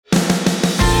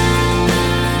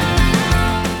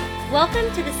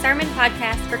Welcome to the Sermon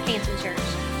Podcast for Canton Church.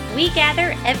 We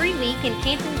gather every week in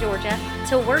Canton, Georgia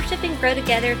to worship and grow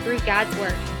together through God's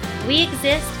Word. We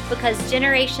exist because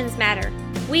generations matter.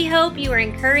 We hope you are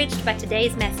encouraged by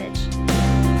today's message.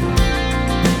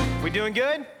 We doing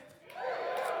good?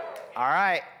 All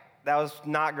right, that was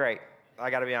not great. I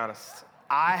gotta be honest.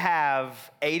 I have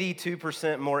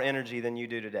 82% more energy than you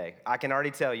do today. I can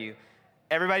already tell you.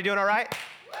 Everybody doing all right?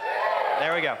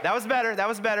 There we go. That was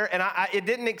better. And it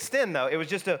didn't extend, though. It was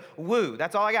just a woo.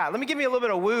 That's all I got. Let me give you a little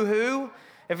bit of woo-hoo.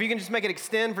 If you can just make it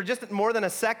extend for just more than a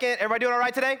second. Everybody doing all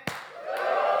right today?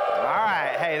 All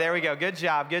right. Hey, there we go. Good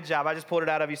job. I just pulled it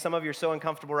out of you. Some of you are so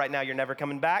uncomfortable right now, you're never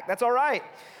coming back. That's all right.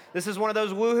 This is one of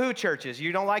those woo-hoo churches.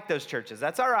 You don't like those churches.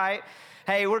 That's all right.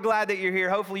 Hey, we're glad that you're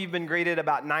here. Hopefully you've been greeted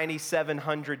about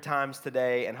 9,700 times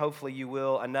today, and hopefully you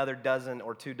will another dozen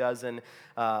or 2 dozen.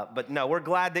 But no, we're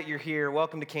glad that you're here.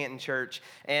 Welcome to Canton Church.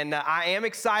 And I am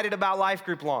excited about Life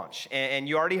Group launch. And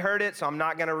you already heard it, so I'm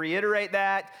not going to reiterate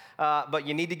that. But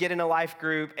you need to get in a life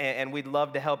group, and we'd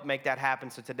love to help make that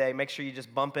happen. So today, make sure you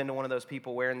just bump into one of those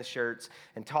people wearing the shirts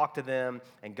and talk to them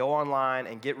and go online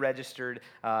and get registered.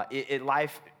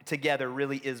 Life together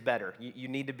really is better. You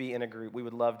need to be in a group. We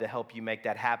would love to help you make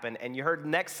that happen. And you heard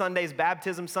next Sunday's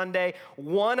Baptism Sunday,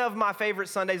 one of my favorite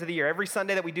Sundays of the year. Every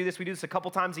Sunday that we do this a couple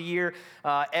times a year.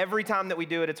 Every time that we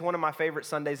do it, it's one of my favorite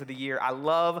Sundays of the year. I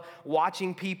love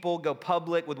watching people go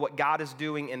public with what God is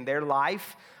doing in their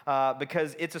life.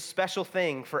 Because it's a special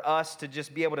thing for us to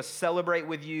just be able to celebrate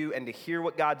with you and to hear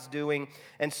what God's doing.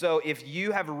 And so if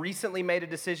you have recently made a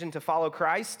decision to follow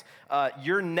Christ,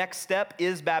 your next step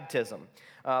is baptism.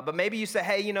 But maybe you say,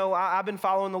 hey, I've been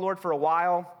following the Lord for a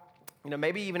while.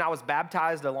 Maybe even I was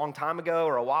baptized a long time ago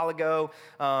or a while ago.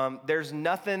 There's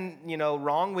nothing,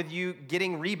 wrong with you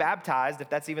getting rebaptized, if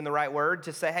that's even the right word,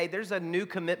 to say, hey, there's a new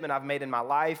commitment I've made in my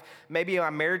life. Maybe my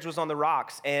marriage was on the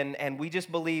rocks, and we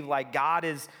just believe like God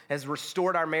has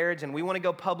restored our marriage, and we want to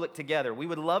go public together. We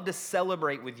would love to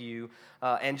celebrate with you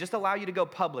and just allow you to go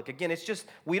public. Again, it's just,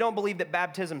 we don't believe that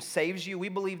baptism saves you. We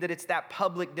believe that it's that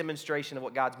public demonstration of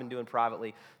what God's been doing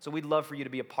privately. So we'd love for you to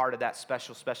be a part of that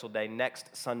special day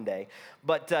next Sunday.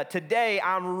 But today,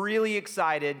 I'm really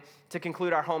excited to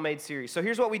conclude our homemade series. So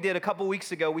here's what we did a couple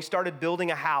weeks ago. We started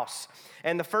building a house.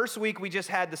 And the first week, we just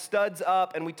had the studs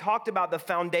up, and we talked about the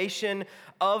foundation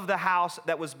of the house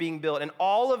that was being built. And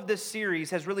all of this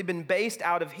series has really been based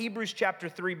out of Hebrews chapter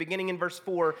 3, beginning in verse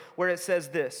 4, where it says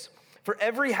this: "For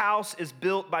every house is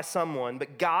built by someone,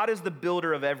 but God is the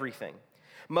builder of everything.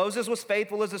 Moses was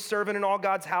faithful as a servant in all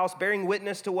God's house, bearing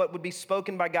witness to what would be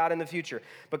spoken by God in the future.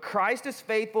 But Christ is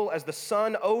faithful as the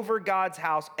son over God's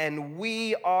house, and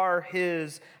we are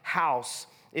his house,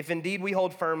 if indeed we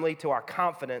hold firmly to our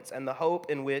confidence and the hope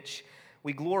in which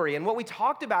we glory." And what we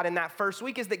talked about in that first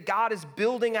week is that God is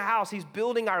building a house. He's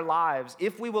building our lives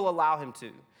if we will allow him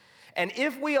to. And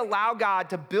if we allow God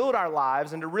to build our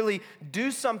lives and to really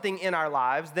do something in our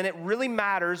lives, then it really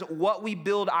matters what we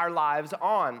build our lives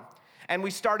on. And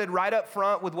we started right up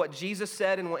front with what Jesus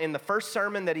said in the first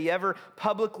sermon that he ever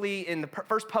publicly, in the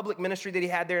first public ministry that he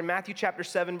had there in Matthew chapter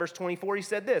 7, verse 24, he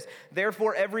said this: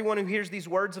 "Therefore, everyone who hears these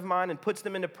words of mine and puts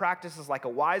them into practice is like a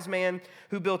wise man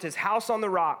who built his house on the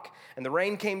rock. And the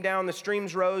rain came down, the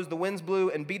streams rose, the winds blew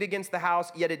and beat against the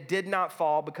house, yet it did not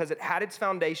fall because it had its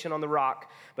foundation on the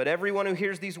rock. But everyone who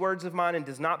hears these words of mine and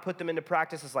does not put them into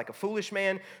practice is like a foolish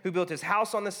man who built his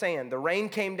house on the sand. The rain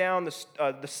came down,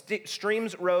 the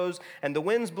streams rose, and the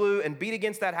winds blew and beat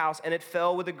against that house, and it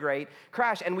fell with a great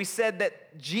crash." And we said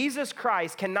that Jesus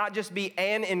Christ cannot just be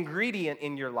an ingredient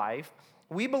in your life.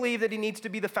 We believe that he needs to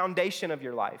be the foundation of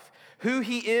your life. Who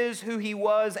he is, who he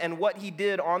was, and what he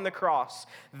did on the cross.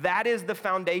 That is the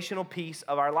foundational piece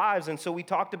of our lives. And so we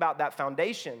talked about that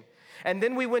foundation. And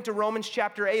then we went to Romans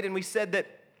chapter 8, and we said that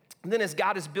then as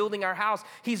God is building our house,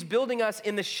 he's building us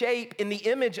in the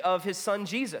image of his son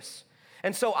Jesus.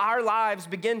 And so our lives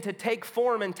begin to take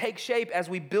form and take shape as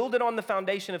we build it on the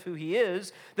foundation of who he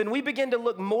is. Then we begin to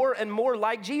look more and more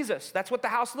like Jesus. That's what the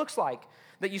house looks like.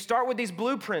 That you start with these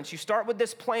blueprints, you start with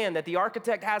this plan, that the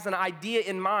architect has an idea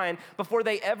in mind before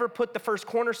they ever put the first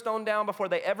cornerstone down, before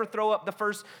they ever throw up the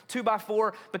first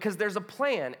 2x4, because there's a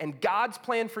plan. And God's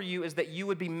plan for you is that you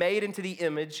would be made into the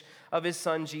image of his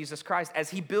son, Jesus Christ, as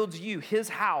he builds you, his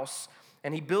house,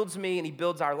 and he builds me, and he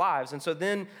builds our lives. And so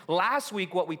then last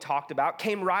week, what we talked about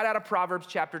came right out of Proverbs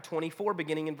chapter 24,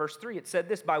 beginning in verse 3. It said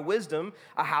this: "By wisdom,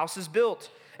 a house is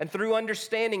built, and through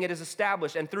understanding it is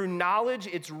established, and through knowledge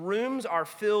its rooms are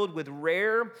filled with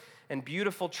rare and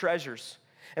beautiful treasures."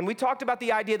 And we talked about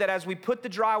the idea that as we put the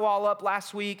drywall up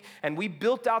last week and we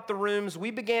built out the rooms,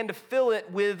 we began to fill it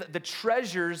with the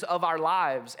treasures of our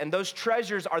lives. And those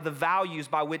treasures are the values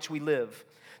by which we live.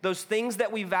 Those things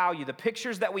that we value, the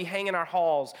pictures that we hang in our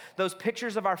halls, those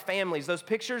pictures of our families, those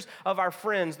pictures of our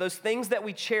friends, those things that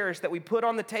we cherish, that we put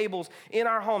on the tables in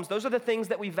our homes, those are the things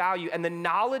that we value. And the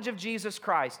knowledge of Jesus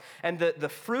Christ and the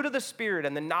fruit of the Spirit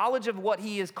and the knowledge of what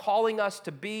He is calling us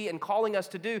to be and calling us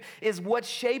to do is what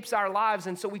shapes our lives.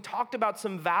 And so we talked about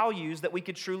some values that we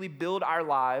could truly build our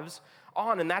lives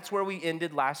on, and that's where we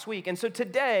ended last week. And so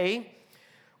today,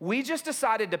 we just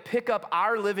decided to pick up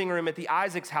our living room at the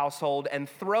Isaacs household and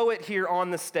throw it here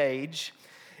on the stage.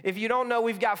 If you don't know,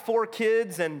 we've got 4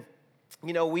 kids, and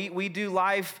we do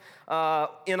life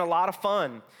in a lot of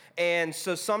fun. And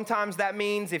so sometimes that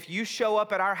means if you show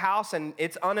up at our house and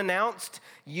it's unannounced,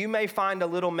 you may find a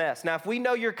little mess. Now, if we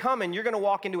know you're coming, you're gonna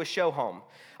walk into a show home.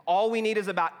 All we need is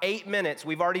about 8 minutes.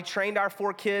 We've already trained our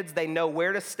 4 kids. They know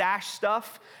where to stash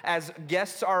stuff as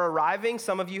guests are arriving.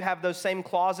 Some of you have those same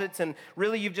closets, and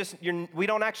really we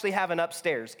don't actually have an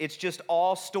upstairs. It's just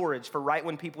all storage for right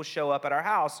when people show up at our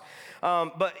house.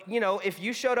 But if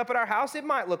you showed up at our house, it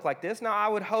might look like this. Now, I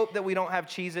would hope that we don't have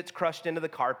Cheez-Its crushed into the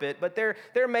carpet, but there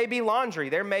may be laundry.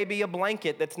 There may be a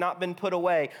blanket that's not been put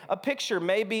away. A picture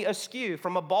may be askew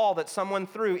from a ball that someone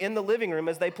threw in the living room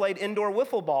as they played indoor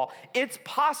wiffle ball. It's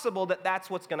possible that that's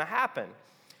what's going to happen.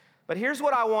 But here's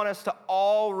what I want us to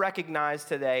all recognize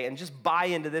today and just buy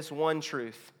into this one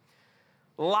truth.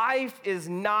 Life is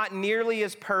not nearly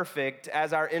as perfect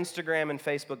as our Instagram and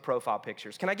Facebook profile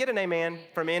pictures. Can I get an amen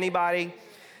from anybody?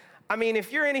 I mean,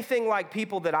 if you're anything like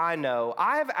people that I know,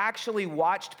 I have actually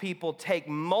watched people take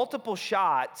multiple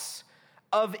shots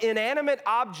of inanimate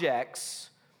objects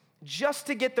just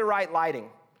to get the right lighting.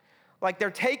 Like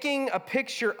they're taking a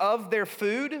picture of their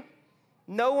food,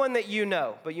 no one that you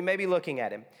know, but you may be looking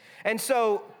at him. And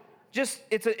so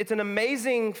it's an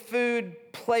amazing food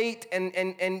plate,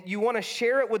 and you want to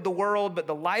share it with the world, but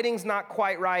the lighting's not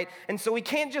quite right. And so we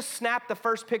can't just snap the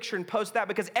first picture and post that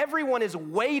because everyone is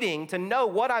waiting to know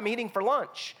what I'm eating for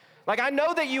lunch. Like, I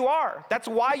know that you are. That's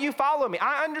why you follow me.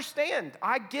 I understand.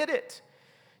 I get it.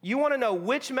 You want to know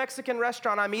which Mexican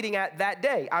restaurant I'm eating at that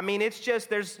day. I mean, it's just,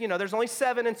 there's only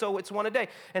 7, and so it's one a day.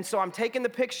 And so I'm taking the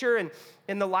picture,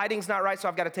 and the lighting's not right, so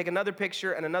I've got to take another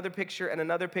picture, and another picture, and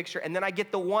another picture, and then I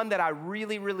get the one that I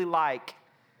really, really like,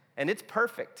 and it's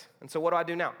perfect. And so what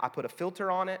do? Now? I put a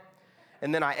filter on it,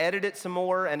 and then I edit it some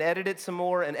more, and edit it some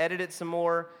more, and edit it some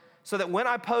more, so that when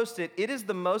I post it, it is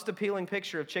the most appealing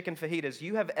picture of chicken fajitas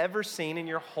you have ever seen in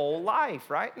your whole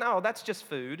life, right? No, that's just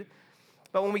food.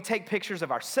 But when we take pictures of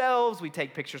ourselves, we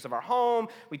take pictures of our home,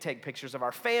 we take pictures of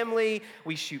our family,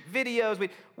 we shoot videos,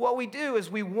 what we do is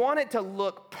we want it to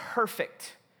look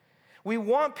perfect. We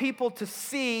want people to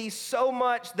see so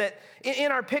much that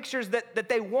in our pictures that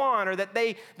they want or that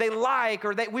they like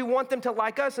or we want them to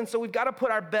like us. And so we've got to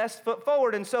put our best foot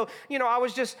forward. And so, I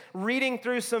was just reading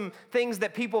through some things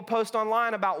that people post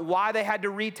online about why they had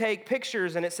to retake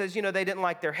pictures. And it says, they didn't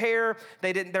like their hair.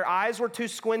 Their eyes were too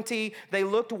squinty. They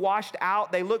looked washed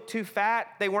out. They looked too fat.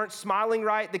 They weren't smiling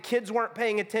right. The kids weren't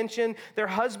paying attention. Their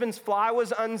husband's fly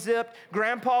was unzipped.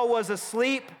 Grandpa was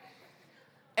asleep.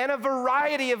 And a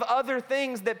variety of other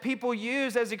things that people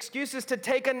use as excuses to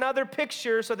take another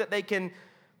picture so that they can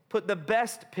put the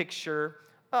best picture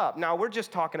up. Now, we're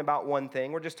just talking about one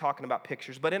thing. We're just talking about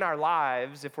pictures. But in our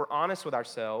lives, if we're honest with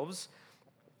ourselves,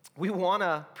 we want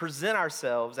to present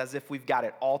ourselves as if we've got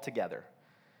it all together.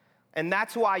 And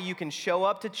that's why you can show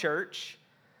up to church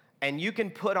and you can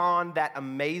put on that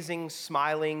amazing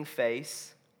smiling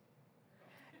face.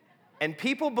 And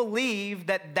people believe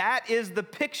that that is the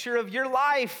picture of your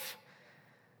life,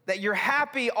 that you're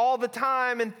happy all the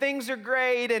time and things are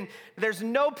great and there's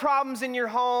no problems in your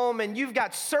home and you've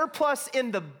got surplus in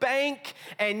the bank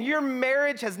and your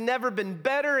marriage has never been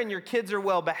better and your kids are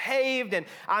well behaved. And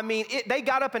they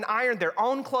got up and ironed their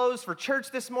own clothes for church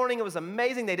this morning. It was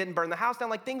amazing. They didn't burn the house down.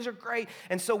 Like, things are great.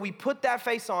 And so we put that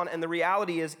face on, and the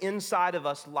reality is inside of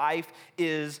us, life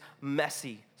is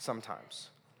messy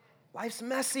sometimes. Life's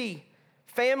messy.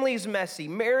 Family's messy,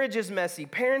 marriage is messy,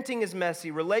 parenting is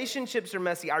messy, relationships are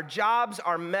messy, our jobs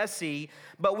are messy,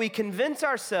 but we convince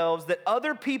ourselves that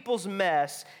other people's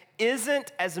mess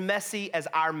isn't as messy as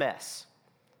our mess.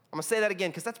 I'm gonna say that again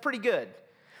because that's pretty good.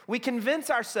 We convince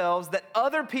ourselves that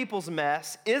other people's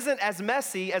mess isn't as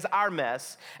messy as our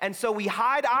mess, and so we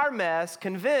hide our mess,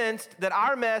 convinced that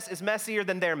our mess is messier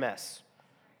than their mess,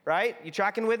 right? You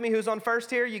tracking with me? Who's on first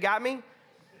here? You got me?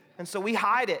 And so we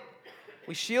hide it,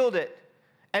 we shield it.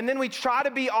 And then we try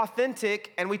to be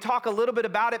authentic and we talk a little bit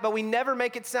about it, but we never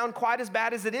make it sound quite as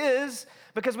bad as it is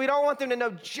because we don't want them to know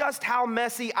just how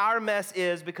messy our mess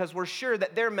is because we're sure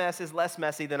that their mess is less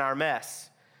messy than our mess.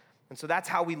 And so that's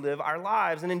how we live our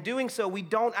lives. And in doing so, we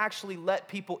don't actually let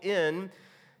people in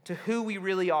to who we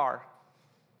really are.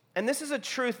 And this is a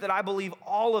truth that I believe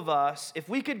all of us, if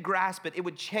we could grasp it, it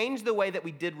would change the way that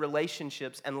we did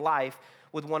relationships and life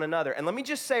with one another. And let me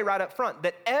just say right up front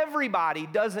that everybody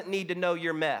doesn't need to know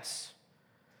your mess,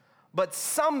 but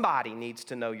somebody needs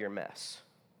to know your mess.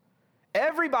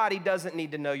 Everybody doesn't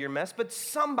need to know your mess, but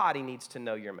somebody needs to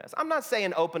know your mess. I'm not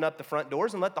saying open up the front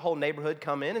doors and let the whole neighborhood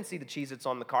come in and see the Cheez-Its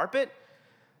on the carpet.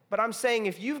 But I'm saying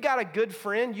if you've got a good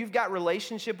friend, you've got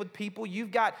relationship with people,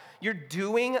 you're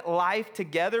doing life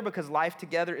together because life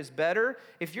together is better.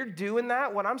 If you're doing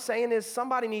that, what I'm saying is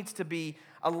somebody needs to be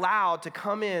allowed to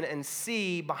come in and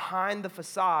see behind the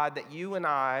facade that you and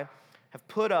I have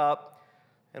put up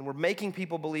and we're making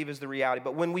people believe is the reality.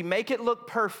 But when we make it look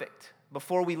perfect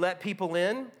before we let people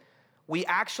in, we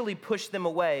actually push them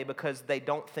away because they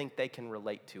don't think they can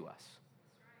relate to us.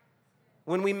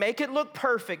 When we make it look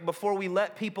perfect before we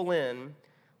let people in,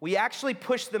 we actually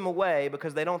push them away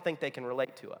because they don't think they can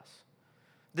relate to us.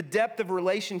 The depth of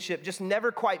relationship just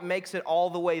never quite makes it all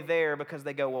the way there because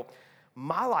they go, well,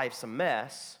 my life's a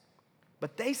mess,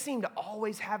 but they seem to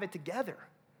always have it together.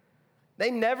 They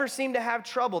never seem to have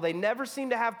trouble. They never seem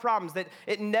to have problems. That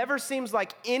it never seems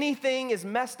like anything is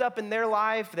messed up in their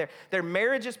life. Their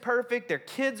marriage is perfect. Their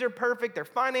kids are perfect. Their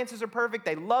finances are perfect.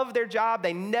 They love their job.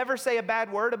 They never say a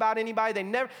bad word about anybody. They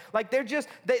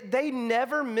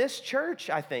never miss church,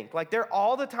 I think. Like they're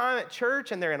all the time at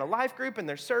church and they're in a life group and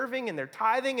they're serving and they're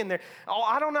tithing and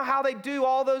I don't know how they do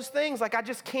all those things. Like I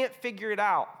just can't figure it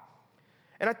out.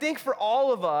 And I think for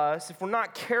all of us, if we're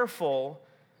not careful,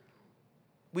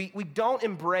 we don't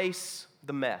embrace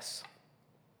the mess.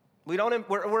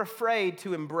 We're afraid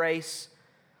to embrace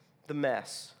the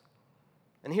mess.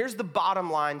 And here's the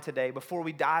bottom line today before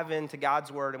we dive into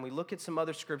God's word and we look at some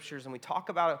other scriptures and we talk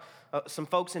about some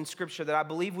folks in scripture that I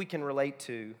believe we can relate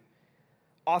to.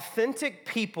 Authentic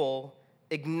people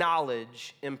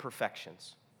acknowledge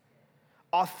imperfections.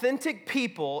 Authentic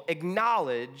people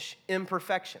acknowledge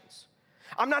imperfections.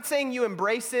 I'm not saying you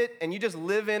embrace it and you just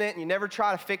live in it and you never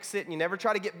try to fix it and you never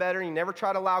try to get better and you never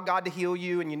try to allow God to heal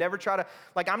you and you never try to,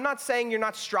 I'm not saying you're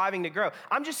not striving to grow.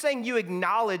 I'm just saying you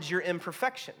acknowledge your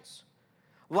imperfections.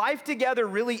 Life together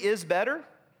really is better,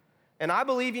 and I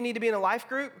believe you need to be in a life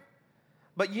group,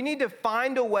 but you need to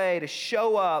find a way to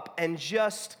show up and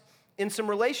just, in some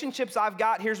relationships I've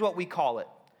got, here's what we call it.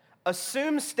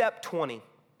 Assume step 20.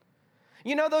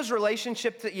 You know those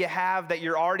relationships that you have that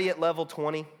you're already at level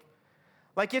 20?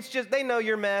 Like it's just, they know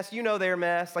your mess, you know their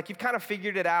mess, like you've kind of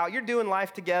figured it out, you're doing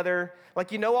life together,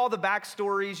 like you know all the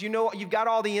backstories, you know, you've got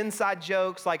all the inside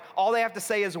jokes, like all they have to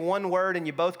say is one word and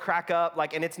you both crack up,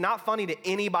 like, and it's not funny to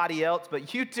anybody else,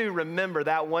 but you two remember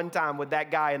that one time with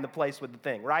that guy in the place with the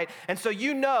thing, right? And so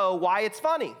you know why it's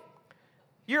funny.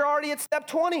 You're already at step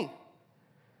 20.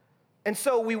 And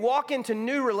so we walk into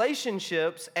new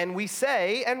relationships and we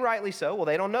say, and rightly so, well,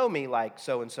 they don't know me like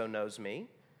so-and-so knows me.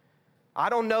 I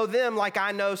don't know them like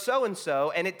I know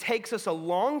so-and-so, and it takes us a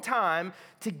long time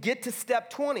to get to step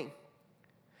 20.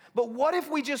 But what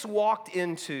if we just walked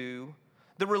into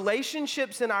the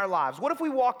relationships in our lives? What if we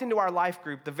walked into our life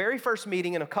group, the very first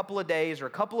meeting in a couple of days or a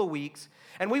couple of weeks,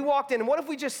 and we walked in, and what if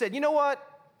we just said, you know what?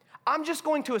 I'm just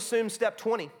going to assume step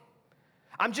 20.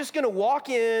 I'm just going to walk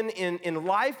in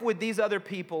life with these other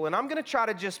people, and I'm going to try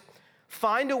to just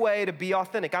find a way to be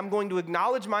authentic. I'm going to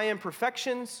acknowledge my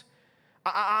imperfections.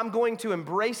 I'm going to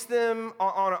embrace them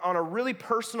on a really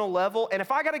personal level. And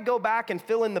if I got to go back and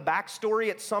fill in the backstory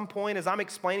at some point as I'm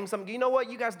explaining something, you know what?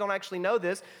 You guys don't actually know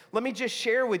this. Let me just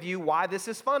share with you why this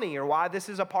is funny or why this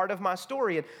is a part of my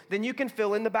story. And then you can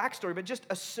fill in the backstory. But just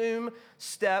assume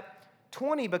step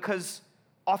 20 because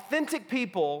authentic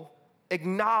people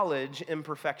acknowledge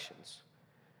imperfections.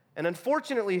 And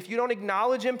unfortunately, if you don't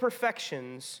acknowledge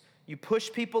imperfections, you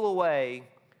push people away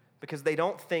because they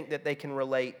don't think that they can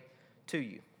relate to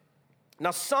you.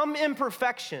 Now, some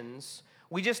imperfections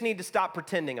we just need to stop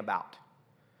pretending about.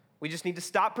 We just need to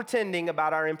stop pretending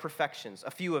about our imperfections.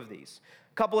 A few of these.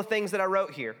 A couple of things that I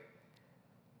wrote here.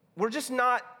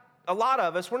 A lot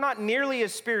of us, we're not nearly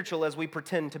as spiritual as we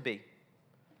pretend to be.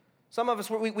 Some of us,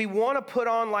 we want to put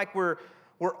on like we're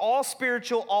all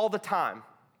spiritual all the time.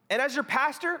 And as your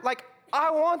pastor,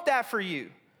 I want that for you.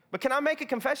 But can I make a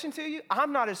confession to you?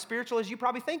 I'm not as spiritual as you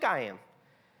probably think I am.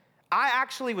 I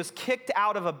actually was kicked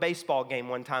out of a baseball game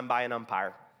one time by an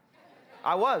umpire.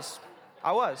 I was.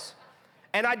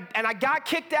 And I got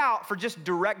kicked out for just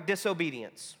direct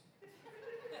disobedience.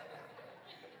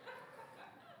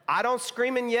 I don't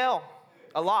scream and yell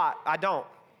a lot. I don't.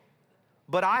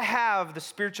 But I have the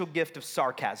spiritual gift of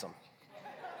sarcasm.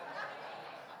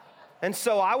 And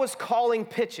so I was calling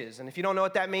pitches. And if you don't know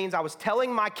what that means, I was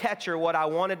telling my catcher what I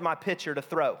wanted my pitcher to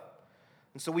throw.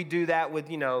 And so we do that with,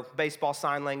 baseball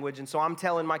sign language. And so I'm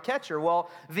telling my catcher, well,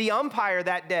 the umpire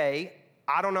that day,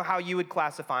 I don't know how you would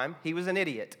classify him. He was an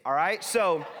idiot, all right?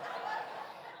 So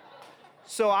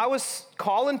I was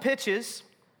calling pitches,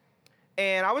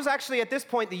 and I was actually at this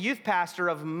point the youth pastor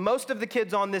of most of the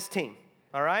kids on this team,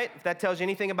 all right? If that tells you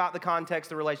anything about the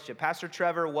context of the relationship. Pastor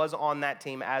Trevor was on that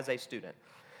team as a student.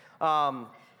 I'm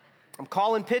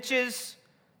calling pitches.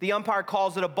 The umpire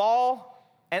calls it a ball.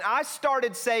 And I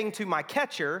started saying to my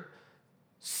catcher,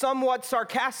 somewhat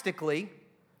sarcastically,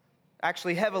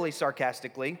 actually heavily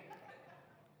sarcastically,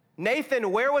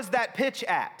 Nathan, where was that pitch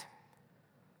at?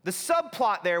 The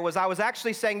subplot there was I was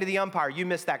actually saying to the umpire, you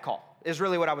missed that call, is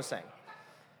really what I was saying.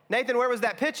 Nathan, where was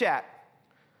that pitch at?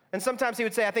 And sometimes he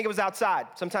would say, I think it was outside.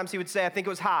 Sometimes he would say, I think it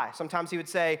was high. Sometimes he would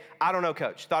say, I don't know,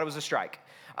 coach, thought it was a strike.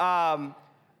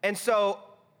 And so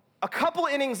a couple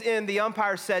innings in, the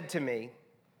umpire said to me,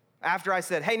 after I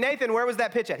said, hey, Nathan, where was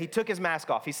that pitch at? He took his mask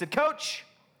off. He said, Coach,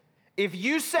 if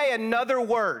you say another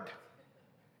word,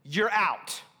 you're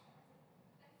out.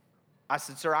 I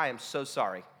said, sir, I am so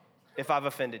sorry if I've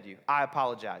offended you. I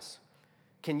apologize.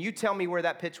 Can you tell me where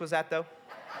that pitch was at, though?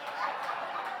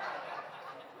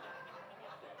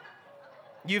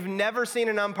 You've never seen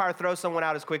an umpire throw someone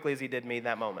out as quickly as he did me in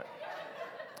that moment.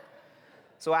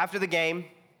 So after the game,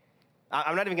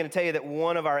 I'm not even going to tell you that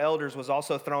one of our elders was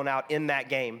also thrown out in that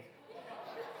game,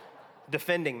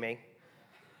 defending me.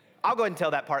 I'll go ahead and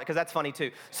tell that part because that's funny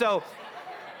too. So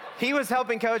he was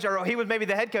helping coach, or he was maybe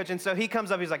the head coach, and so he comes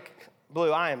up, he's like,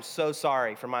 Blue, I am so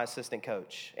sorry for my assistant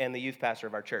coach and the youth pastor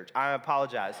of our church. I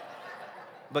apologize.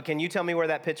 But can you tell me where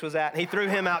that pitch was at? And he threw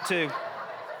him out too.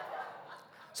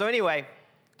 So anyway,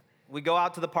 we go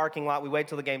out to the parking lot, we wait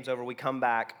till the game's over, we come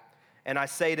back, and I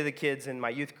say to the kids in my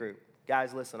youth group,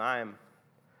 guys, listen,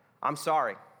 I'm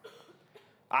sorry.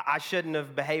 I shouldn't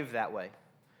have behaved that way.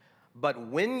 But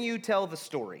when you tell the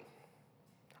story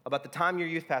about the time your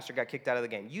youth pastor got kicked out of the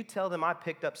game, you tell them I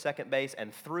picked up second base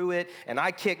and threw it, and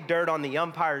I kicked dirt on the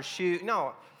umpire's shoe.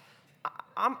 No,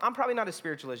 I'm probably not as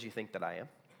spiritual as you think that I am.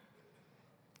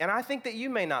 And I think that you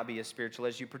may not be as spiritual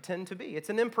as you pretend to be. It's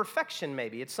an imperfection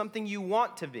maybe. It's something you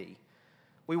want to be.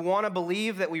 We want to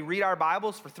believe that we read our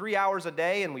Bibles for 3 hours a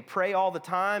day and we pray all the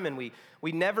time and we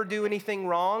never do anything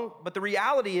wrong. But the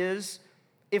reality is,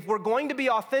 if we're going to be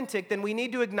authentic, then we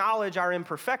need to acknowledge our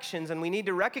imperfections and we need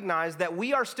to recognize that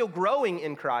we are still growing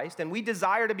in Christ and we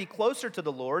desire to be closer to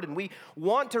the Lord and we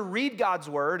want to read God's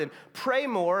word and pray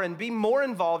more and be more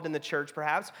involved in the church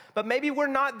perhaps, but maybe we're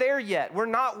not there yet. We're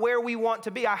not where we want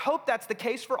to be. I hope that's the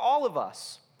case for all of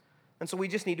us. And so we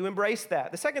just need to embrace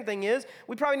that. The second thing is,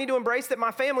 we probably need to embrace that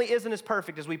my family isn't as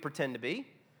perfect as we pretend to be.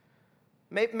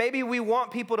 Maybe we want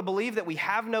people to believe that we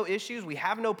have no issues, we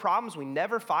have no problems, we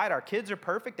never fight, our kids are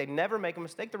perfect, they never make a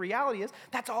mistake. The reality is,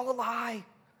 that's all a lie.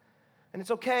 And it's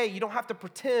okay, you don't have to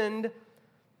pretend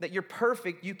that you're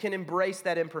perfect, you can embrace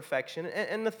that imperfection.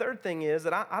 And the third thing is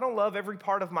that I don't love every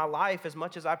part of my life as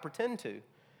much as I pretend to.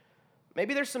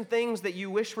 Maybe there's some things that you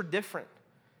wish were different.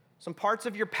 Some parts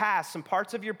of your past, some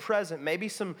parts of your present, maybe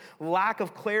some lack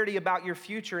of clarity about your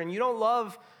future, and you don't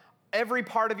love every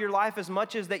part of your life as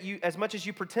much as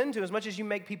you pretend to, as much as you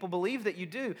make people believe that you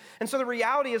do. And so the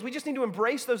reality is we just need to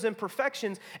embrace those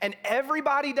imperfections, and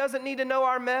everybody doesn't need to know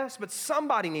our mess, but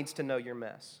somebody needs to know your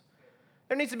mess.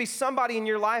 There needs to be somebody in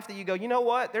your life that you go, you know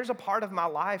what? There's a part of my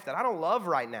life that I don't love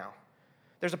right now.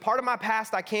 There's a part of my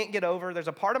past I can't get over. There's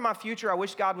a part of my future I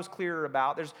wish God was clearer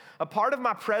about. There's a part of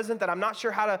my present that I'm not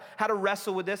sure how to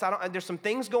wrestle with this. There's some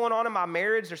things going on in my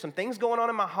marriage. There's some things going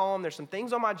on in my home. There's some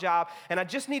things on my job, and I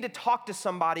just need to talk to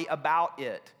somebody about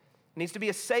it. It needs to be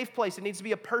a safe place. It needs to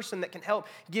be a person that can help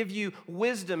give you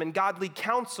wisdom and godly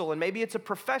counsel, and maybe it's a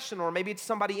professional or maybe it's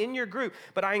somebody in your group.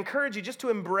 But I encourage you just to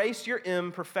embrace your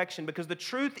imperfection, because the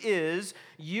truth is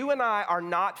you and I are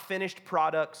not finished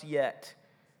products yet.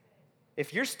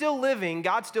 If you're still living,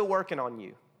 God's still working on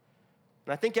you.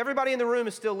 And I think everybody in the room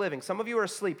is still living. Some of you are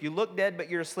asleep. You look dead, but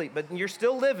you're asleep. But you're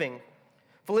still living.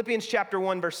 Philippians chapter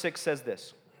 1, verse 6 says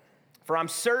this, "For I'm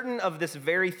certain of this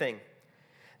very thing,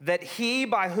 that he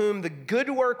by whom the good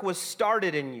work was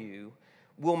started in you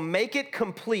will make it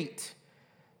complete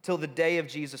till the day of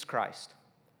Jesus Christ."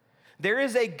 There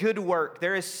is a good work.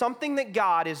 There is something that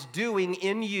God is doing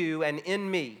in you and in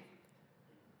me.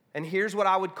 And here's what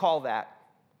I would call that: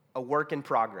 a work in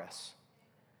progress.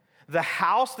 The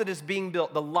house that is being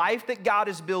built, the life that God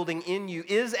is building in you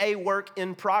is a work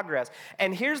in progress.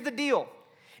 And here's the deal.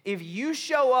 If you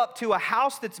show up to a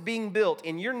house that's being built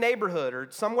in your neighborhood or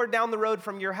somewhere down the road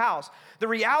from your house, the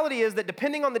reality is that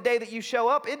depending on the day that you show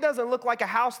up, it doesn't look like a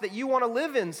house that you want to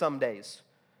live in some days.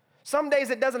 Some days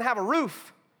it doesn't have a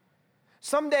roof.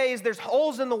 Some days there's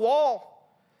holes in the wall.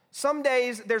 Some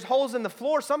days there's holes in the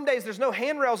floor. Some days there's no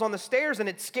handrails on the stairs, and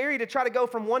it's scary to try to go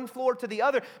from one floor to the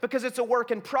other because it's a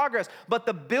work in progress. But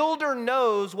the builder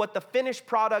knows what the finished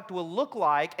product will look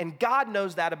like, and God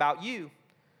knows that about you.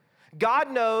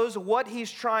 God knows what he's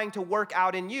trying to work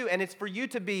out in you, and it's for you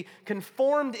to be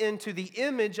conformed into the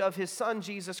image of his son,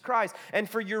 Jesus Christ, and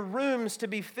for your rooms to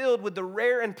be filled with the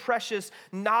rare and precious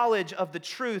knowledge of the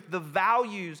truth, the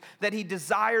values that he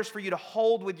desires for you to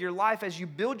hold with your life as you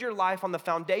build your life on the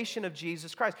foundation of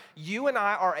Jesus Christ. You and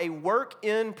I are a work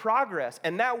in progress,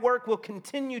 and that work will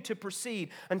continue to proceed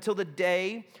until the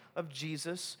day of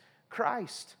Jesus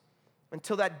Christ,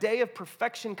 until that day of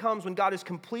perfection comes when God is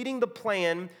completing the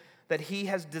plan that he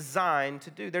has designed to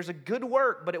do. There's a good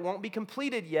work, but it won't be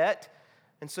completed yet.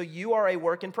 And so you are a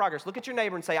work in progress. Look at your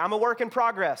neighbor and say, I'm a work in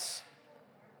progress.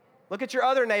 Look at your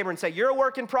other neighbor and say, you're a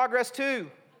work in progress too.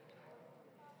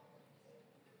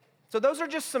 So those are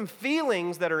just some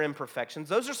feelings that are imperfections.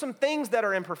 Those are some things that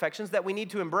are imperfections that we need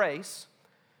to embrace.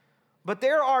 But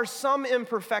there are some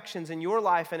imperfections in your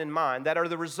life and in mine that are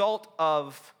the result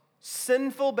of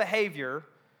sinful behavior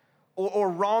or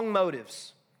wrong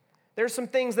motives. There's some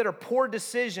things that are poor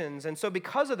decisions, and so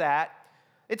because of that,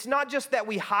 it's not just that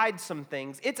we hide some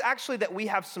things, it's actually that we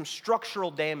have some structural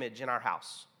damage in our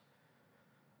house.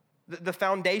 The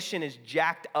foundation is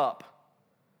jacked up.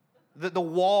 The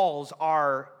walls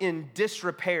are in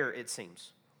disrepair, it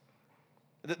seems.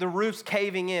 The roof's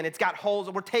caving in, it's got holes,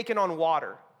 we're taking on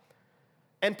water.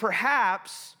 And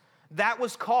perhaps that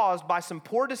was caused by some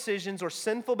poor decisions or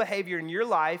sinful behavior in your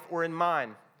life or in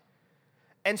mine.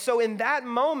 And so in that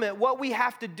moment, what we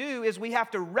have to do is we have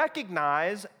to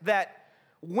recognize that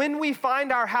when we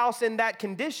find our house in that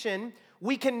condition,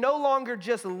 we can no longer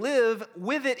just live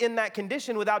with it in that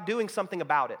condition without doing something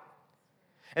about it.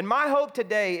 And my hope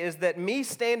today is that me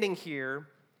standing here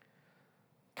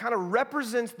kind of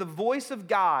represents the voice of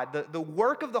God, the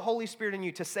work of the Holy Spirit in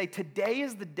you to say, today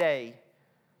is the day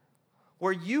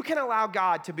where you can allow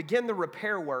God to begin the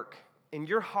repair work in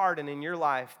your heart and in your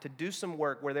life, to do some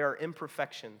work where there are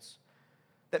imperfections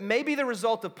that may be the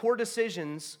result of poor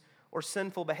decisions or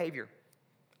sinful behavior.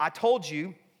 I told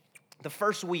you the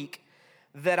first week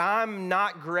that I'm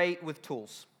not great with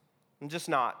tools. I'm just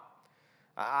not.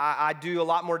 I do a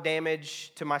lot more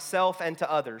damage to myself and to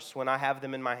others when I have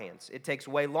them in my hands. It takes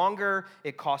way longer.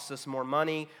 It costs us more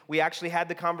money. We actually had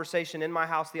the conversation in my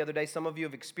house the other day. Some of you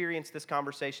have experienced this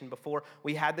conversation before.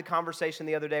 We had the conversation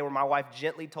the other day where my wife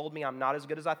gently told me I'm not as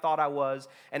good as I thought I was,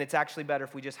 and it's actually better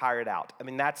if we just hire it out. I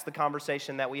mean, that's the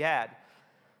conversation that we had.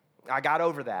 I got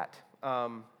over that.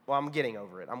 Well, I'm getting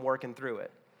over it. I'm working through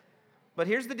it. But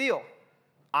here's the deal.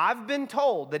 I've been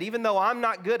told that even though I'm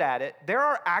not good at it, there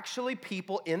are actually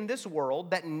people in this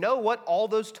world that know what all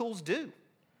those tools do.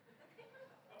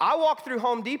 I walk through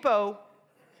Home Depot,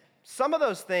 some of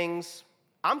those things,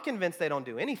 I'm convinced they don't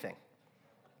do anything.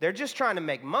 They're just trying to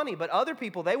make money, but other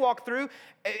people, they walk through.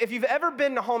 If you've ever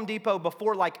been to Home Depot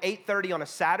before like 8:30 on a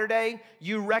Saturday,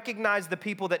 you recognize the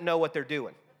people that know what they're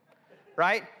doing,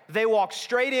 right? They walk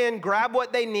straight in, grab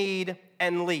what they need,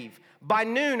 and leave. By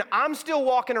noon, I'm still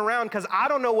walking around because I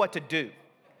don't know what to do.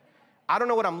 I don't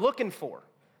know what I'm looking for.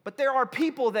 But there are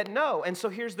people that know. And so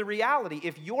here's the reality.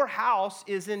 If your house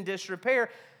is in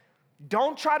disrepair,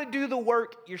 don't try to do the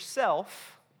work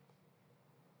yourself,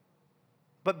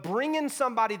 but bring in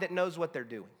somebody that knows what they're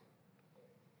doing.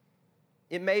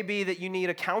 It may be that you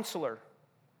need a counselor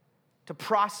to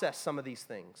process some of these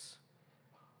things.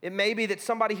 It may be that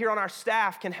somebody here on our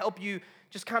staff can help you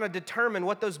just kind of determine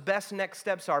what those best next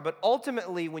steps are. But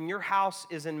ultimately, when your house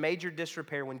is in major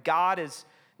disrepair, when God is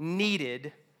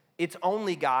needed, it's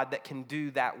only God that can do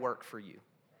that work for you.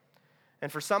 And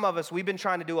for some of us, we've been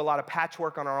trying to do a lot of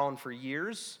patchwork on our own for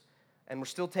years, and we're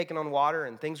still taking on water,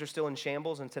 and things are still in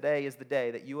shambles, and today is the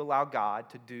day that you allow God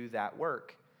to do that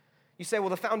work. You say, well,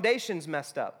 the foundation's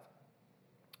messed up.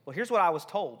 Well, here's what I was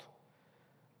told.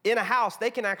 In a house,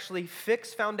 they can actually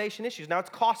fix foundation issues. Now, it's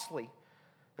costly.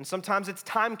 And sometimes it's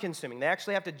time-consuming. They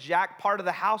actually have to jack part of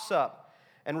the house up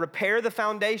and repair the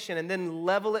foundation and then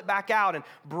level it back out and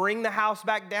bring the house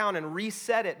back down and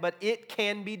reset it. But it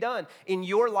can be done. In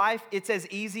your life, it's as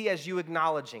easy as you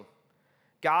acknowledging,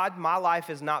 God, my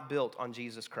life is not built on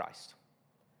Jesus Christ.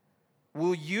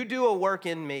 Will you do a work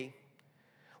in me?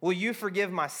 Will you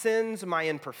forgive my sins, my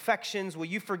imperfections? Will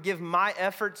you forgive my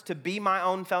efforts to be my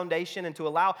own foundation and to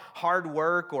allow hard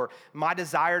work or my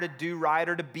desire to do right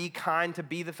or to be kind to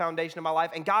be the foundation of my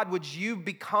life? And God, would you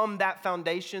become that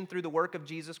foundation through the work of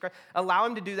Jesus Christ? Allow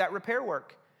him to do that repair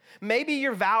work. Maybe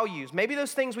your values, maybe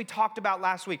those things we talked about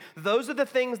last week, those are the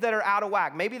things that are out of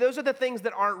whack. Maybe those are the things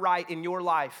that aren't right in your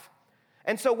life.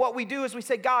 And so what we do is we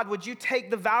say, God, would you take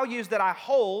the values that I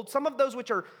hold, some of those which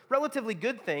are relatively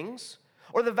good things,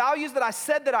 or the values that I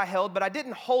said that I held, but I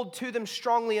didn't hold to them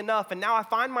strongly enough, and now I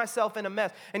find myself in a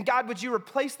mess. And God, would you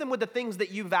replace them with the things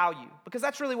that you value? Because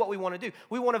that's really what we want to do.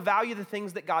 We want to value the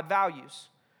things that God values.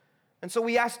 And so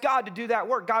we ask God to do that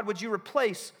work. God, would you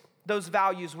replace those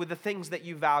values with the things that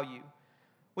you value?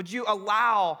 Would you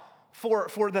allow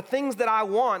for the things that I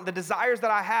want, the desires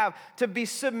that I have, to be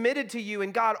submitted to you?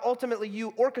 And God, ultimately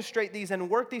you orchestrate these and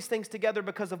work these things together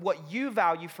because of what you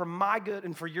value for my good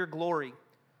and for your glory.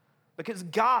 Because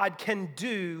God can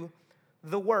do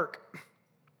the work.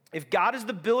 If God is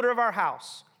the builder of our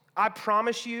house, I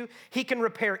promise you, he can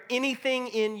repair anything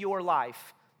in your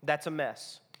life that's a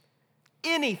mess.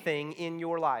 Anything in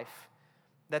your life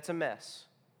that's a mess.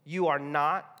 You are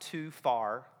not too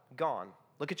far gone.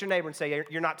 Look at your neighbor and say,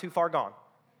 you're not too far gone.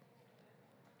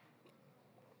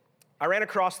 I ran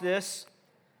across this.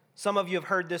 Some of you have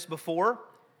heard this before.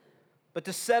 But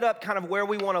to set up kind of where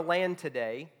we want to land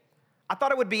today, I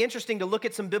thought it would be interesting to look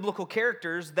at some biblical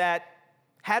characters that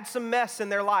had some mess in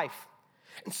their life.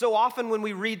 And so often when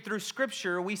we read through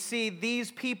Scripture, we see these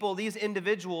people, these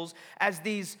individuals, as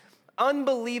these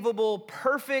unbelievable,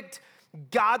 perfect,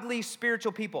 godly,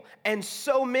 spiritual people. And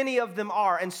so many of them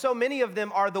are. And so many of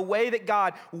them are the way that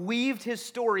God weaved his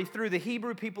story through the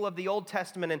Hebrew people of the Old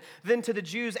Testament and then to the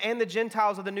Jews and the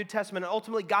Gentiles of the New Testament and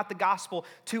ultimately got the gospel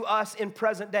to us in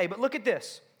present day. But look at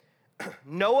this.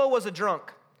 Noah was a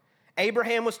drunk.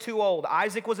 Abraham was too old.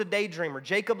 Isaac was a daydreamer.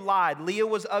 Jacob lied. Leah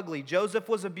was ugly. Joseph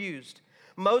was abused.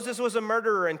 Moses was a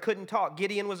murderer and couldn't talk.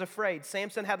 Gideon was afraid.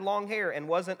 Samson had long hair and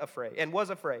was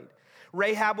afraid.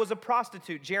 Rahab was a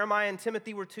prostitute. Jeremiah and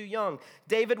Timothy were too young.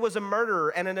 David was a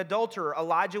murderer and an adulterer.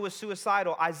 Elijah was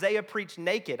suicidal. Isaiah preached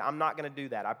naked. I'm not going to do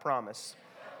that, I promise.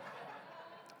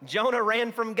 Jonah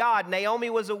ran from God. Naomi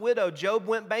was a widow. Job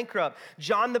went bankrupt.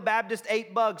 John the Baptist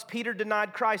ate bugs. Peter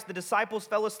denied Christ. The disciples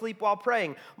fell asleep while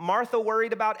praying. Martha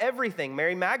worried about everything.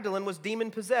 Mary Magdalene was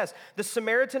demon-possessed. The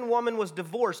Samaritan woman was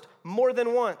divorced more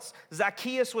than once.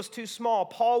 Zacchaeus was too small.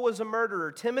 Paul was a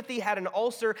murderer. Timothy had an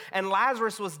ulcer, and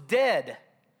Lazarus was dead.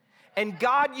 And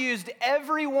God used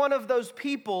every one of those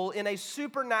people in a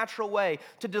supernatural way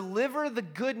to deliver the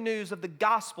good news of the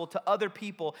gospel to other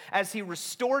people as he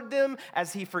restored them,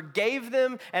 as he forgave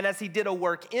them, and as he did a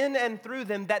work in and through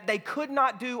them that they could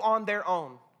not do on their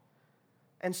own.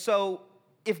 And so,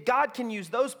 if God can use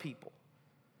those people,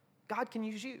 God can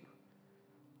use you.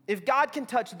 If God can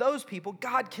touch those people,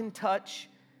 God can touch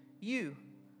you.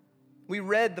 We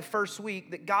read the first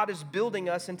week that God is building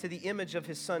us into the image of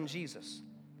his son, Jesus.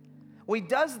 Well, he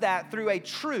does that through a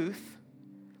truth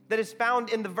that is found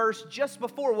in the verse just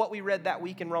before what we read that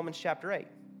week in Romans chapter 8.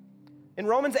 In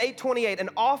Romans 8:28, an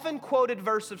often quoted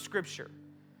verse of Scripture.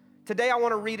 Today I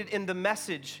want to read it in the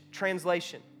Message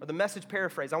translation, or the Message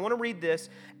paraphrase. I want to read this,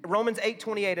 Romans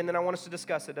 8:28, and then I want us to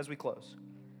discuss it as we close.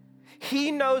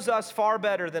 He knows us far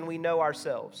better than we know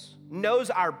ourselves,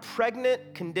 knows our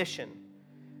pregnant condition,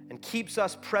 and keeps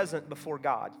us present before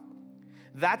God.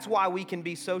 That's why we can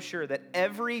be so sure that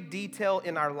every detail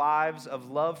in our lives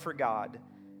of love for God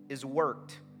is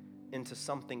worked into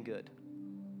something good.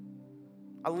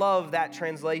 I love that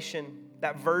translation,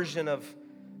 that version of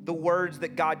the words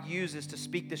that God uses to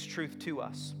speak this truth to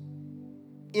us.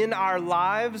 In our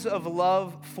lives of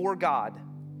love for God,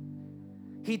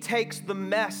 he takes the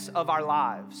mess of our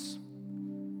lives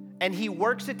and he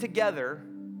works it together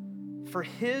for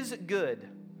his good.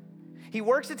 He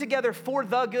works it together for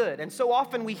the good. And so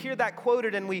often we hear that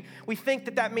quoted and we think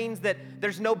that that means that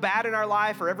there's no bad in our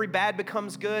life or every bad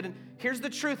becomes good. And here's the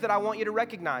truth that I want you to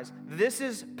recognize. This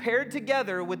is paired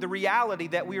together with the reality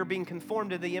that we are being conformed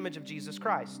to the image of Jesus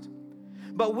Christ.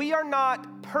 But we are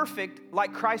not perfect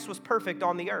like Christ was perfect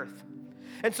on the earth.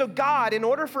 And so God, in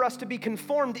order for us to be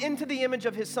conformed into the image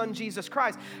of his son, Jesus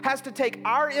Christ, has to take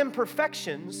our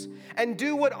imperfections and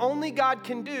do what only God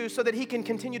can do so that he can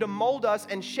continue to mold us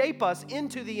and shape us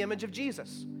into the image of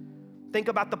Jesus. Think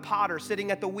about the potter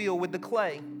sitting at the wheel with the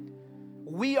clay.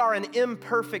 We are an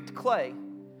imperfect clay,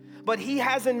 but he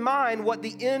has in mind what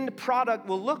the end product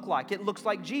will look like. It looks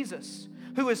like Jesus,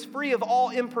 who is free of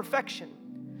all imperfection.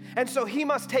 And so he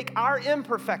must take our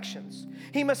imperfections.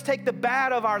 He must take the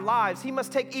bad of our lives. He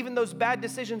must take even those bad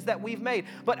decisions that we've made.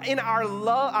 But in our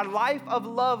life of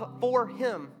love for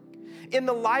him, in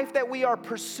the life that we are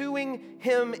pursuing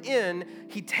him in,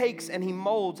 he takes and he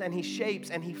molds and he shapes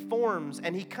and he forms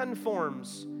and he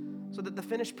conforms so that the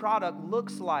finished product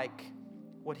looks like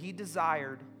what he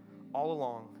desired all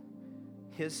along,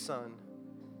 his son,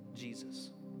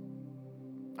 Jesus.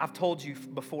 I've told you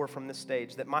before from this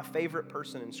stage that my favorite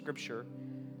person in Scripture,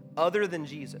 other than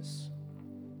Jesus,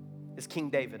 is King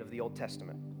David of the Old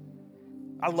Testament.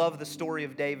 I love the story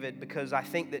of David because I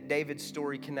think that David's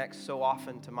story connects so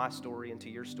often to my story and to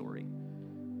your story.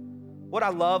 What I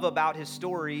love about his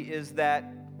story is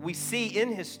that we see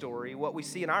in his story what we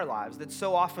see in our lives, that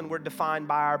so often we're defined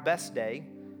by our best day,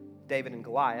 David and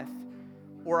Goliath,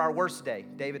 or our worst day,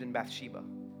 David and Bathsheba.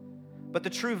 But the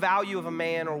true value of a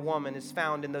man or woman is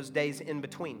found in those days in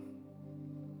between,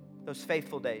 those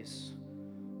faithful days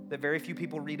that very few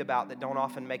people read about, that don't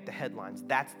often make the headlines.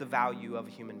 That's the value of a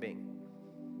human being.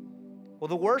 Well,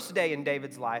 the worst day in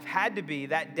David's life had to be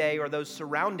that day or those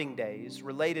surrounding days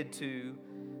related to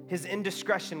his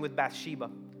indiscretion with Bathsheba.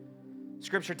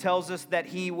 Scripture tells us that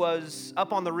he was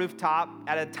up on the rooftop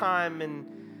at a time in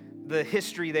the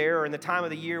history there, or in the time of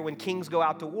the year when kings go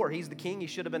out to war. He's the king. He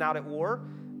should have been out at war,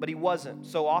 but he wasn't.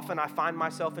 So often I find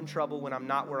myself in trouble when I'm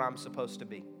not where I'm supposed to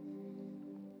be.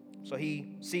 So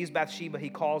he sees Bathsheba. He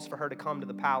calls for her to come to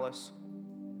the palace.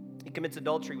 He commits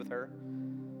adultery with her.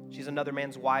 She's another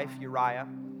man's wife, Uriah.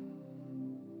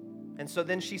 And so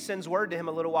then she sends word to him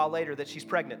a little while later that she's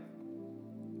pregnant.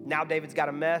 Now David's got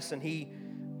a mess and he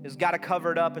has got to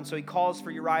cover it up. And so he calls for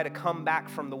Uriah to come back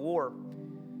from the war.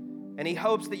 And he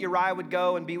hopes that Uriah would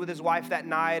go and be with his wife that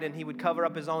night and he would cover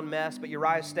up his own mess. But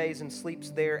Uriah stays and sleeps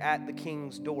there at the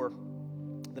king's door.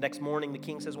 The next morning, the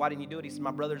king says, "Why didn't you do it?" He says,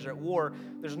 "My brothers are at war.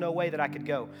 There's no way that I could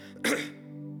go."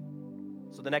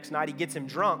 So the next night, he gets him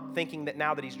drunk, thinking that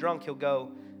now that he's drunk, he'll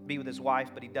go be with his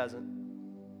wife, but he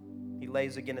doesn't. He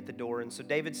lays again at the door. And so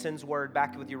David sends word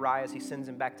back with Uriah as he sends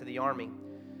him back to the army.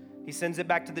 He sends it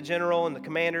back to the general and the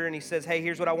commander, and he says, "Hey,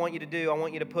 here's what I want you to do. I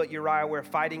want you to put Uriah where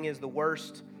fighting is the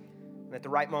worst. And at the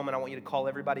right moment, I want you to call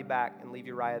everybody back and leave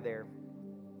Uriah there."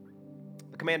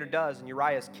 The commander does, and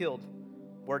Uriah is killed.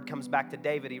 Word comes back to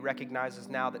David. He recognizes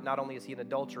now that not only is he an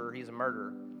adulterer, he's a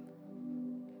murderer.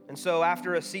 And so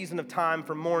after a season of time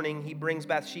for mourning, he brings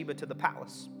Bathsheba to the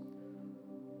palace.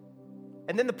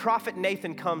 And then the prophet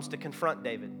Nathan comes to confront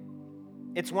David.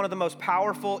 It's one of the most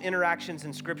powerful interactions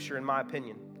in Scripture, in my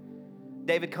opinion.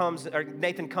 Nathan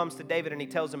comes to David and he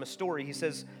tells him a story. He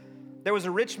says, there was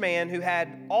a rich man who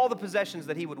had all the possessions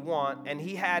that he would want, and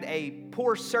he had a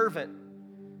poor servant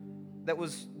that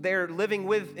was there living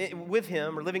with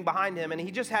him or living behind him, and he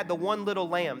just had the one little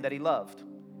lamb that he loved.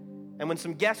 And when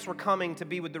some guests were coming to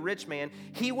be with the rich man,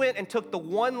 he went and took the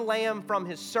one lamb from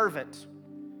his servant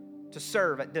to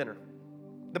serve at dinner.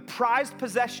 The prized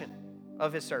possession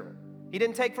of his servant. He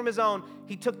didn't take from his own.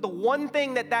 He took the one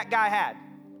thing that guy had.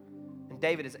 And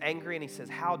David is angry and he says,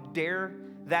 "How dare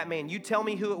that man? You tell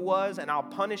me who it was and I'll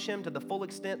punish him to the full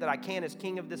extent that I can as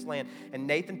king of this land." And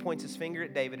Nathan points his finger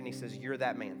at David and he says, "You're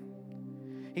that man."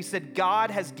 He said,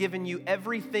 "God has given you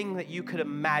everything that you could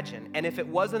imagine. And if it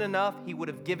wasn't enough, he would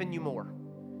have given you more.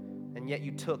 And yet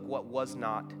you took what was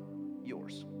not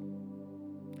yours."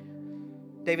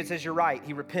 David says, "You're right."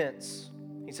 He repents.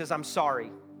 He says, "I'm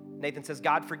sorry." Nathan says,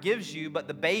 "God forgives you, but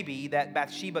the baby that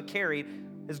Bathsheba carried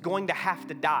is going to have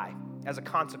to die as a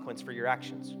consequence for your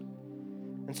actions."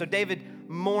 And so David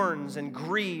mourns and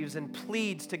grieves and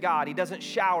pleads to God. He doesn't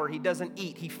shower, he doesn't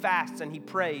eat, he fasts and he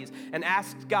prays and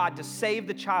asks God to save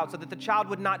the child so that the child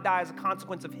would not die as a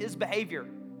consequence of his behavior.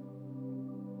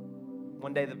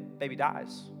 One day the baby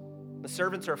dies. The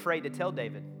servants are afraid to tell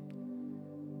David.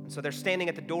 And so they're standing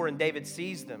at the door and David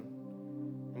sees them.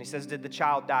 And he says, "Did the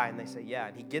child die?" And they say, "Yeah."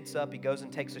 And he gets up, he goes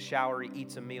and takes a shower, he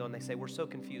eats a meal, and they say, "We're so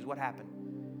confused. What happened?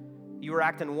 You were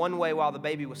acting one way while the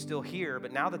baby was still here,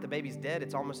 but now that the baby's dead,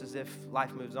 it's almost as if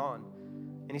life moves on."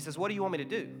 And he says, "What do you want me to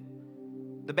do?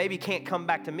 The baby can't come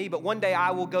back to me, but one day I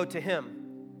will go to him."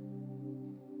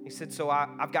 He said, "So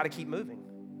I've got to keep moving."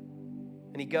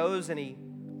 And he goes and he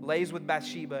lays with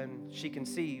Bathsheba, and she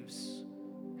conceives,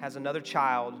 has another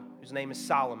child whose name is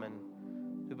Solomon,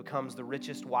 who becomes the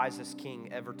richest, wisest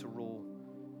king ever to rule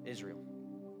Israel.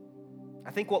 I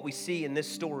think what we see in this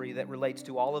story that relates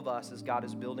to all of us as God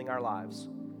is building our lives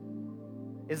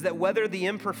is that whether the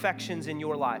imperfections in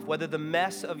your life, whether the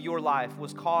mess of your life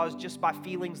was caused just by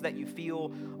feelings that you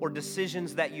feel or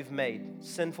decisions that you've made,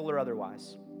 sinful or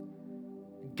otherwise,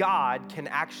 God can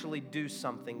actually do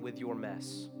something with your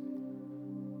mess.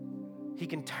 He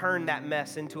can turn that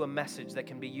mess into a message that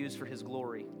can be used for his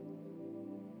glory.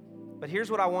 But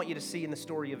here's what I want you to see in the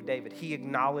story of David. He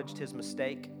acknowledged his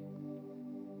mistake.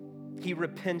 He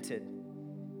repented.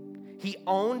 He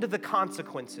owned the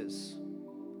consequences.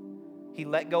 He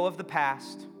let go of the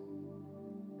past,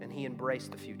 and he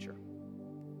embraced the future.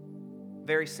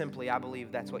 Very simply, I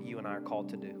believe that's what you and I are called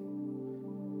to do.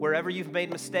 Wherever you've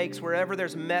made mistakes, wherever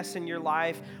there's mess in your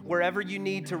life, wherever you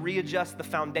need to readjust the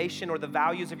foundation or the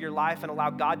values of your life and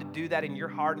allow God to do that in your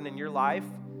heart and in your life,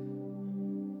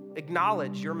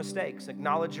 acknowledge your mistakes.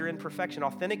 Acknowledge your imperfection.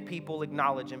 Authentic people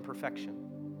acknowledge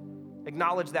imperfection.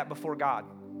 Acknowledge that before God.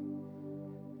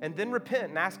 And then repent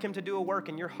and ask him to do a work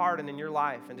in your heart and in your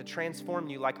life and to transform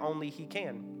you like only he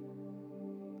can.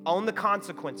 Own the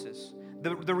consequences.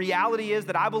 The reality is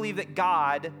that I believe that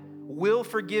God will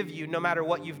forgive you no matter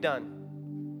what you've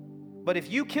done. But if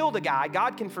you killed a guy,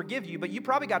 God can forgive you, but you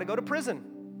probably got to go to prison,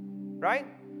 right?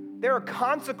 There are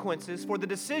consequences for the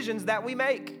decisions that we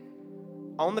make.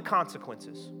 Own the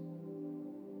consequences.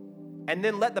 And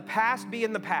then let the past be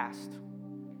in the past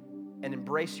and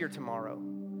embrace your tomorrow.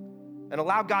 And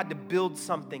allow God to build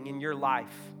something in your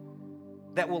life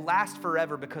that will last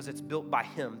forever because it's built by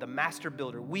him, the master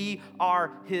builder. We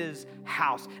are his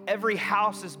house. Every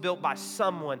house is built by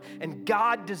someone, and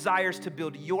God desires to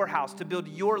build your house, to build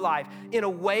your life in a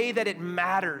way that it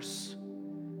matters.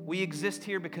 We exist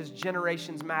here because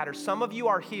generations matter. Some of you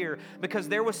are here because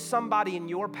there was somebody in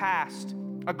your past,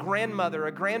 a grandmother,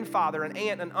 a grandfather, an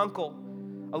aunt, an uncle,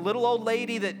 a little old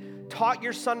lady that taught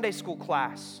your Sunday school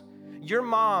class, your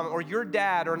mom or your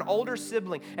dad or an older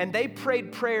sibling, and they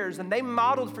prayed prayers and they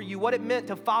modeled for you what it meant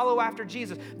to follow after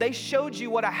Jesus. They showed you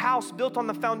what a house built on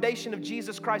the foundation of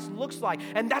Jesus Christ looks like,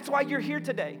 and that's why you're here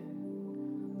today.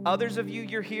 Others of you,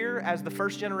 you're here as the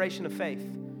first generation of faith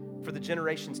for the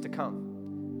generations to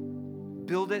come.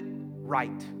 Build it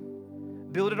right.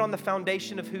 Build it on the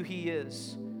foundation of who he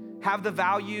is. Have the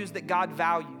values that God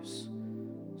values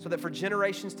so that for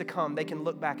generations to come, they can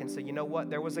look back and say, you know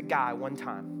what? There was a guy one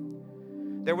time.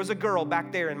 There was a girl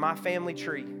back there in my family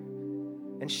tree,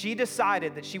 and she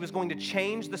decided that she was going to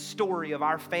change the story of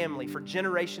our family for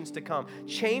generations to come,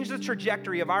 change the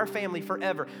trajectory of our family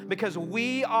forever, because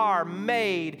we are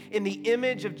made in the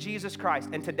image of Jesus Christ.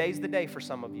 And today's the day for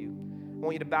some of you. I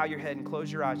want you to bow your head and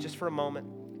close your eyes just for a moment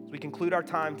as we conclude our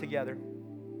time together.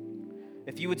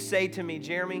 If you would say to me,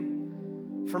 Jeremy,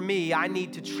 for me, I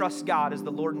need to trust God as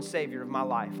the Lord and Savior of my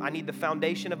life. I need the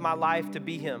foundation of my life to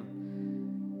be him.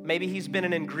 Maybe he's been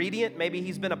an ingredient, maybe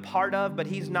he's been a part of, but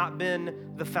he's not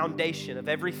been the foundation of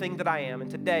everything that I am. And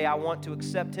today I want to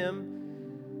accept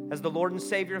him as the Lord and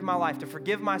Savior of my life, to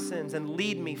forgive my sins and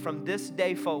lead me from this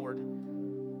day forward,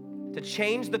 to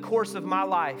change the course of my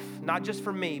life, not just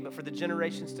for me, but for the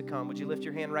generations to come. Would you lift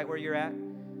your hand right where you're at?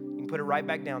 You can put it right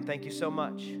back down. Thank you so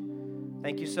much.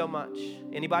 Thank you so much.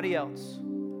 Anybody else?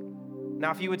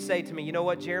 Now, if you would say to me, you know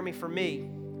what, Jeremy, for me,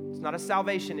 it's not a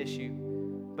salvation issue,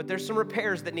 but there's some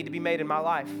repairs that need to be made in my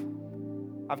life.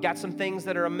 I've got some things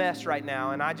that are a mess right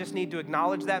now, and I just need to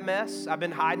acknowledge that mess. I've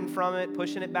been hiding from it,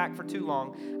 pushing it back for too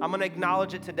long. I'm going to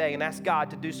acknowledge it today and ask God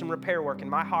to do some repair work in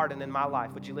my heart and in my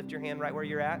life. Would you lift your hand right where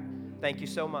you're at? Thank you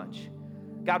so much.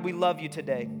 God, we love you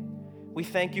today. We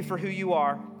thank you for who you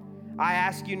are. I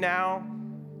ask you now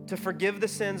to forgive the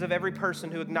sins of every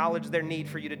person who acknowledged their need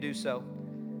for you to do so.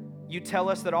 You tell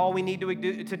us that all we need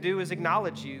to do is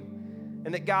acknowledge you.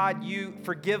 And that, God, you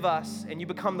forgive us and you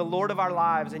become the Lord of our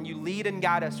lives and you lead and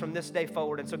guide us from this day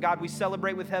forward. And so, God, we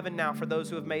celebrate with heaven now for those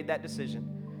who have made that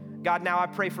decision. God, now I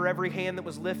pray for every hand that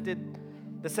was lifted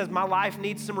that says my life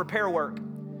needs some repair work.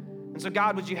 And so,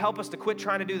 God, would you help us to quit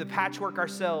trying to do the patchwork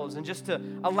ourselves and just to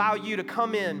allow you to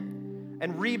come in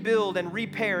and rebuild and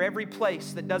repair every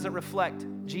place that doesn't reflect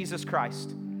Jesus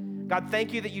Christ. God,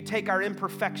 thank you that you take our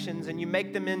imperfections and you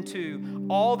make them into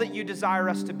all that you desire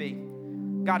us to be.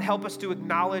 God, help us to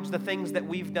acknowledge the things that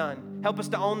we've done. Help us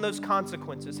to own those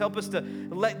consequences. Help us to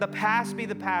let the past be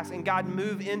the past and, God,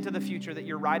 move into the future that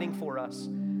you're writing for us.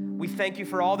 We thank you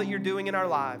for all that you're doing in our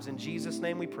lives. In Jesus'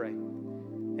 name we pray.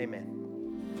 Amen.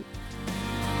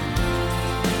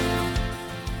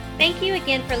 Thank you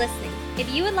again for listening.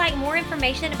 If you would like more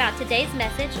information about today's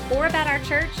message or about our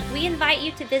church, we invite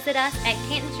you to visit us at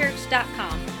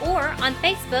cantonchurch.com or on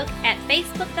Facebook at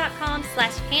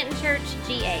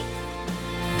facebook.com/cantonchurchga.